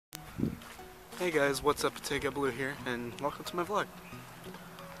Hey guys, what's up? It's AEGI Blue here, and welcome to my vlog.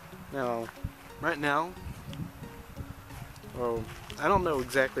 Now, right now, well, I don't know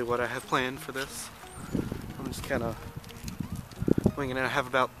exactly what I have planned for this. I'm just kind of winging it. I have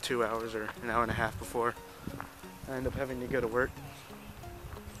about 2 hours or an hour and a half before I end up having to go to work.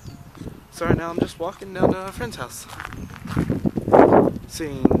 So right now I'm just walking down to a friend's house,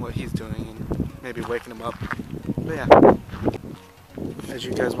 seeing what he's doing and maybe waking him up. But yeah, as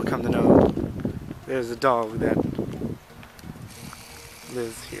you guys will come to know, there's a dog that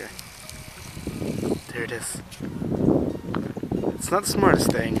lives here. There it is. It's not the smartest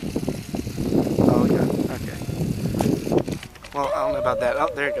thing. Oh, okay. Well, I don't know about that. Oh,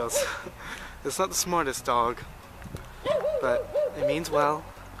 there it goes. It's not the smartest dog, but it means well.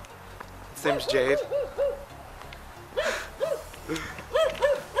 Its name's Jade.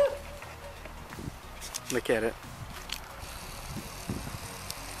 Look at it.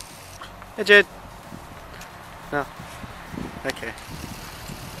 Hey, Jade. No. Okay.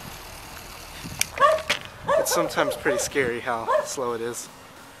 It's sometimes pretty scary how slow it is.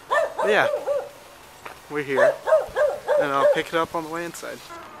 But yeah, we're here, and I'll pick it up on the way inside.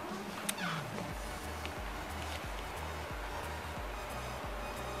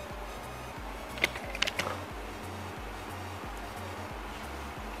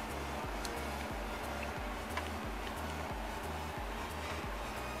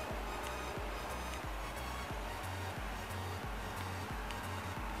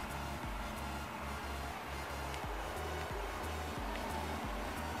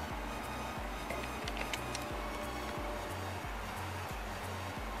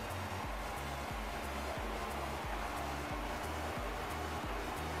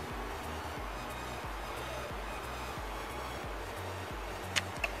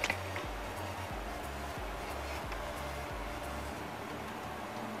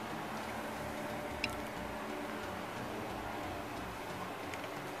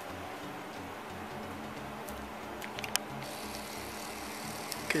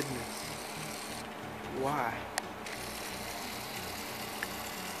 Goodness. Why?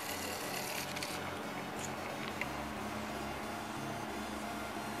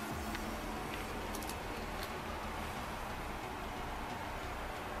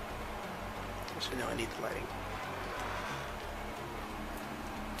 Actually, no, I need the lighting.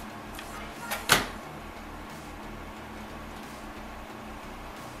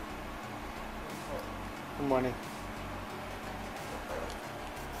 Good morning.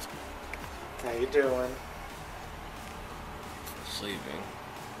 How you doing? Sleeping.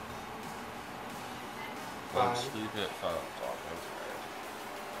 Fine. I'm sleeping at 5 o'clock. I'm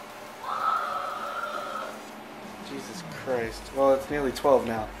tired. Jesus Christ. Well, it's nearly 12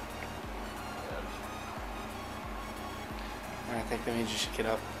 now. And I think that means you should get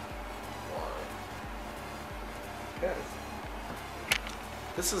up. Yes.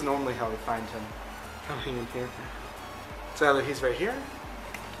 This is normally how we find him coming in here. It's either he's right here,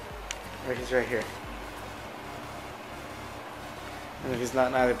 or he's right here. And if he's not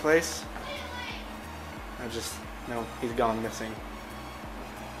in either place, I just know he's gone missing.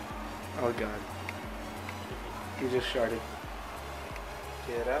 Oh God. He just sharted.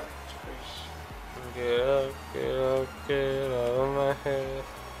 Get up. Get up, get up, get out of my head.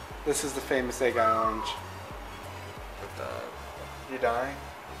 This is the famous AEGI orange. I'm dying. You're dying?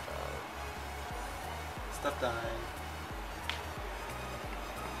 I'm dying. Stop dying.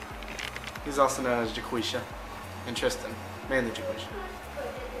 He's also known as Jaquisha and Tristan, mainly Jaquisha.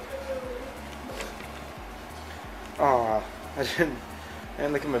 Oh, I didn't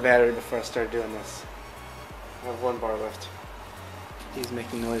look at my battery before I started doing this. I have 1 bar left. He's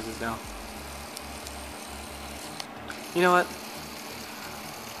making noises now. You know what?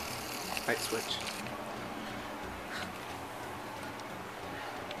 Light switch.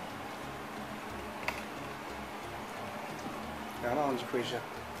 Got on, Jaquisha.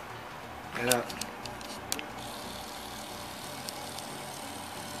 Get up.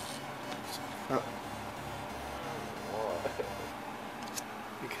 Oh.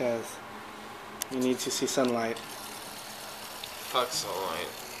 Because you need to see sunlight. Fuck sunlight.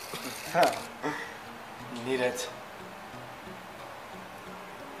 You need it.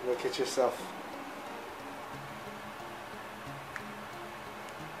 Look at yourself.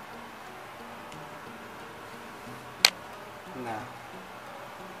 No.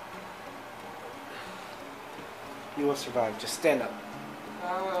 You will survive. Just stand up.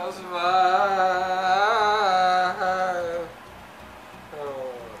 I will survive. I don't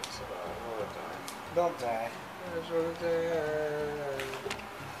want to survive. I want to die. Don't die. I just want to die.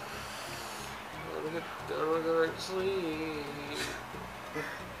 I want to go back to sleep.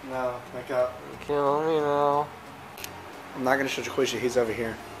 No, wake up. You're killing me now. I'm not gonna show Jaquisha, he's over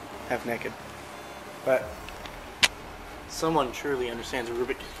here, half naked. But someone truly understands a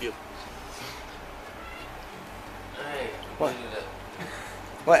Rubik's Cube. Hey, What?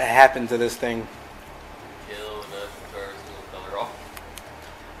 What happened to this thing? Kill the first little color off.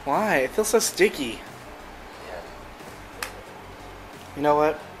 Why? It feels so sticky. Yeah. You know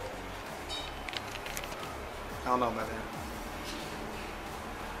what? I don't know about that.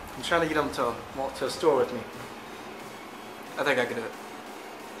 I'm trying to get him to a store with me. I think I can do it.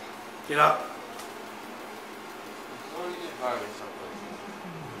 Get up. Why don't you get by me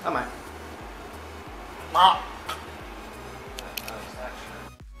someplace? I might. Mom!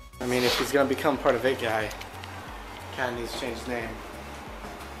 I mean, if he's gonna become part of AEGI, kinda needs to change his name.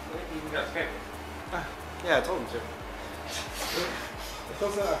 You got scared. Yeah, I told him to.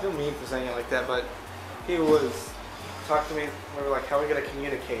 I feel mean for saying it like that, but he was talking to me. We were like, "How are we gonna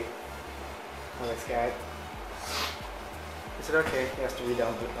communicate on this guy?" He said, "Okay." He has to read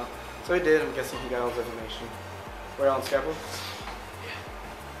down it now. So he did. I'm guessing he got all his information. We're on schedule.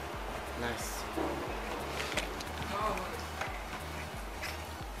 Yeah. Nice.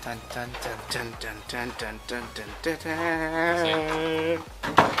 Dun dun dun dun dun dun dun dun dun dun.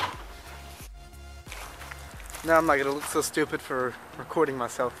 Now I'm not gonna look so stupid for recording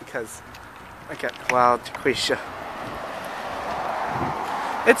myself because I got wild Jaquisha.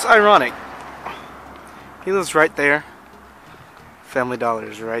 It's ironic. He lives right there. Family Dollar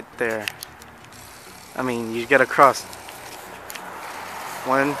is right there. I mean, you gotta cross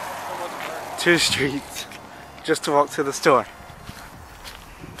 1, 2 streets just to walk to the store.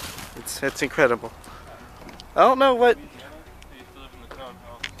 It's incredible. I don't know what.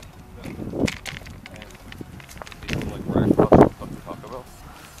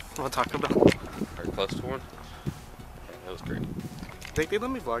 What Taco Bell? Or close to one. Yeah, that was great. Think they let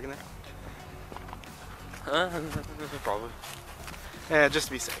me vlog in there? Probably. Yeah, just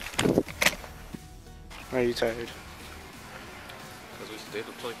to be safe. Are you tired? Because we stayed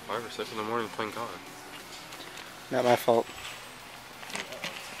up till like 5 or 6 in the morning playing COD. Not my fault.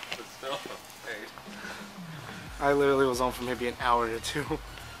 But still, hey. I literally was on for maybe an hour or 2.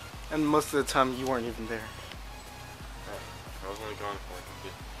 And most of the time you weren't even there. I was only gone for like a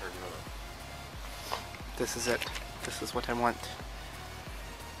good 30 minutes. This is it. This is what I want.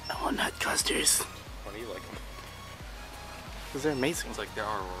 I want nut clusters. Why do you like them? Because they're amazing. It's like they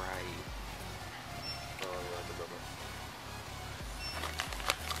are right. Oh, I like the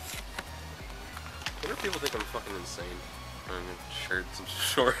What do people think I'm fucking insane? Wearing shirts and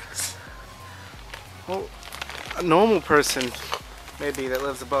shorts. Well, a normal person, maybe that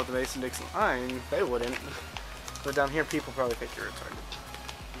lives above the Mason-Dixon line, they wouldn't. But down here, people probably think you're retarded.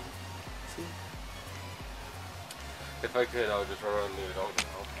 See? If I could, I would just run around and do it all the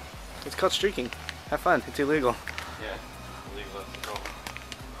time. It's called streaking. Have fun. It's illegal. Yeah. Illegal as control.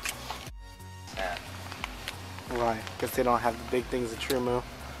 Sad. Why? Because they don't have the big things that Trumu.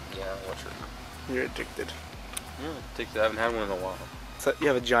 Yeah, what's your You're addicted. Yeah, I haven't had one in a while. So you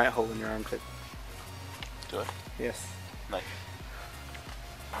have a giant hole in your armpit. Do I? Yes. Nice.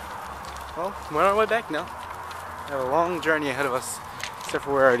 Well, we're on our way back now. We have a long journey ahead of us. Except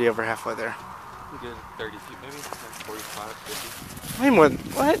for we're already over halfway there. Good 30 feet maybe? Like 45, 50. Way more than,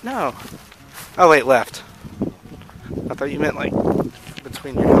 what? No. Oh wait, left. I thought you meant like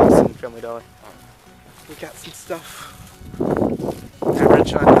between your house and Family Dollar. We got some stuff.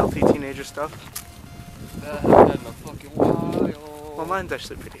 Average unhealthy teenager stuff. I haven't had in a fucking while. Well, mine's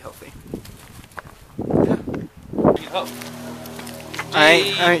actually pretty healthy. Eat up. I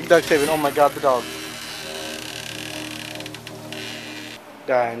ain't duct taping. Oh my god, the dog.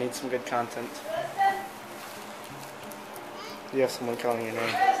 Die, I need some good content. You have someone calling your name.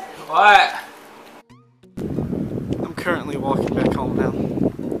 What? I'm currently walking back home now.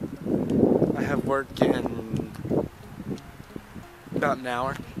 I have work in about an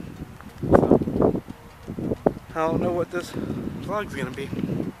hour. So I don't know what this vlog's gonna be.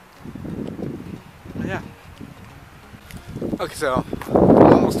 But yeah. Okay, so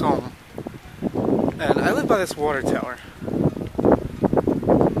I'm almost home. And I live by this water tower.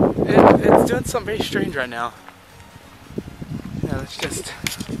 And it's doing something very strange right now. Yeah, it's just...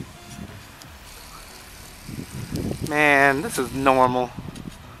 Man, this is normal.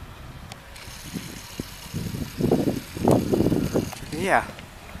 Yeah.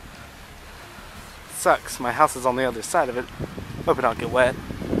 Sucks. My house is on the other side of it. Hope I don't get wet.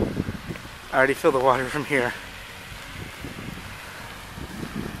 I already feel the water from here.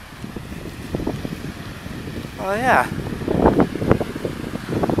 Oh yeah.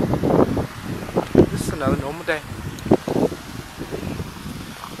 This is another normal day.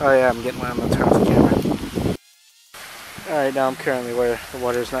 Oh yeah, I'm getting one. I'm gonna turn off the camera. Alright, now I'm currently where the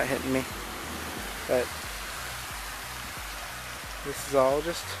water's not hitting me. But this is all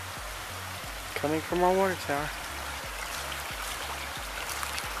just coming from our water tower.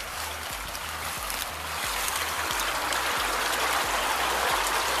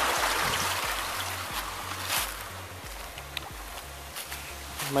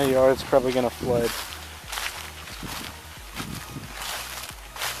 My yard's probably gonna flood.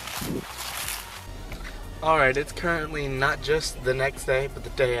 Alright, it's currently not just the next day, but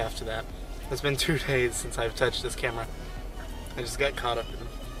the day after that. It's been 2 days since I've touched this camera. I just got caught up in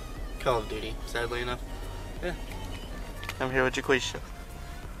Call of Duty, sadly enough. Yeah. I'm here with Jaquisha.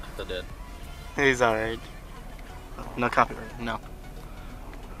 I did. He's alright. No copyright, no.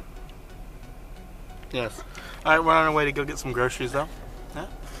 Yes. Alright, we're on our way to go get some groceries though. Yeah.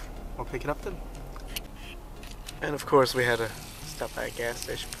 We'll pick it up then. And of course we had to stop by a gas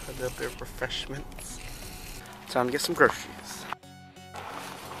station for a little bit of refreshments. Time to get some groceries.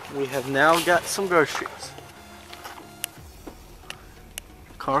 We have now got some groceries.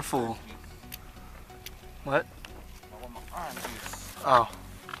 Car full. What? Oh.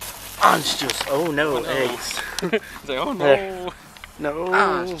 Orange juice. Oh no, eggs. Say, oh no. No.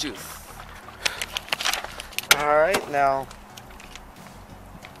 Orange juice. Alright, now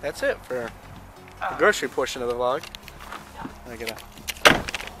that's it for the grocery portion of the vlog. I gotta.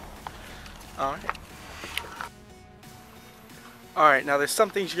 Alright. Alright, now there's some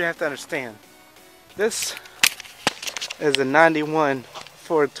things you're gonna have to understand. This is a 91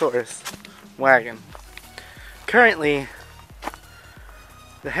 Ford Taurus wagon. Currently,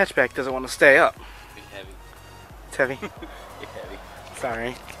 the hatchback doesn't want to stay up. Be heavy. It's heavy. Be heavy.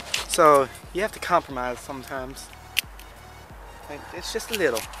 Sorry. So you have to compromise sometimes. Like, it's just a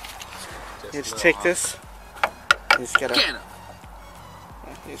little. You just take this. You just gotta.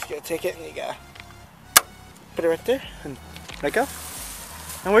 You just gotta take it and you gotta put it right there and let go.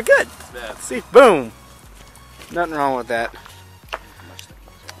 And we're good. See, boom. Nothing wrong with that.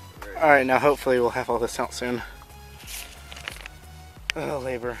 Alright, now hopefully we'll have all this out soon. Oh,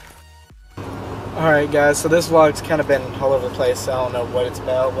 labor. Alright guys, so this vlog's kind of been all over the place, so I don't know what it's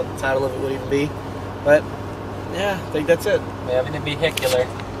about, what the title of it would even be. But, yeah, I think that's it. We have a vehicular.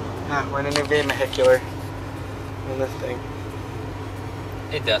 Ah, we're in a new vehicular. On this thing.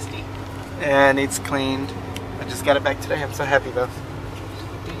 It's dusty. And it's cleaned. I just got it back today, I'm so happy though.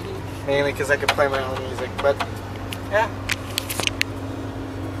 Mainly because I could play my own music, but, yeah.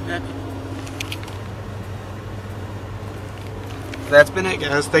 Happy. That's been it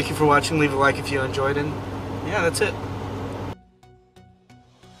guys. Thank you for watching. Leave a like if you enjoyed it. Yeah, that's it.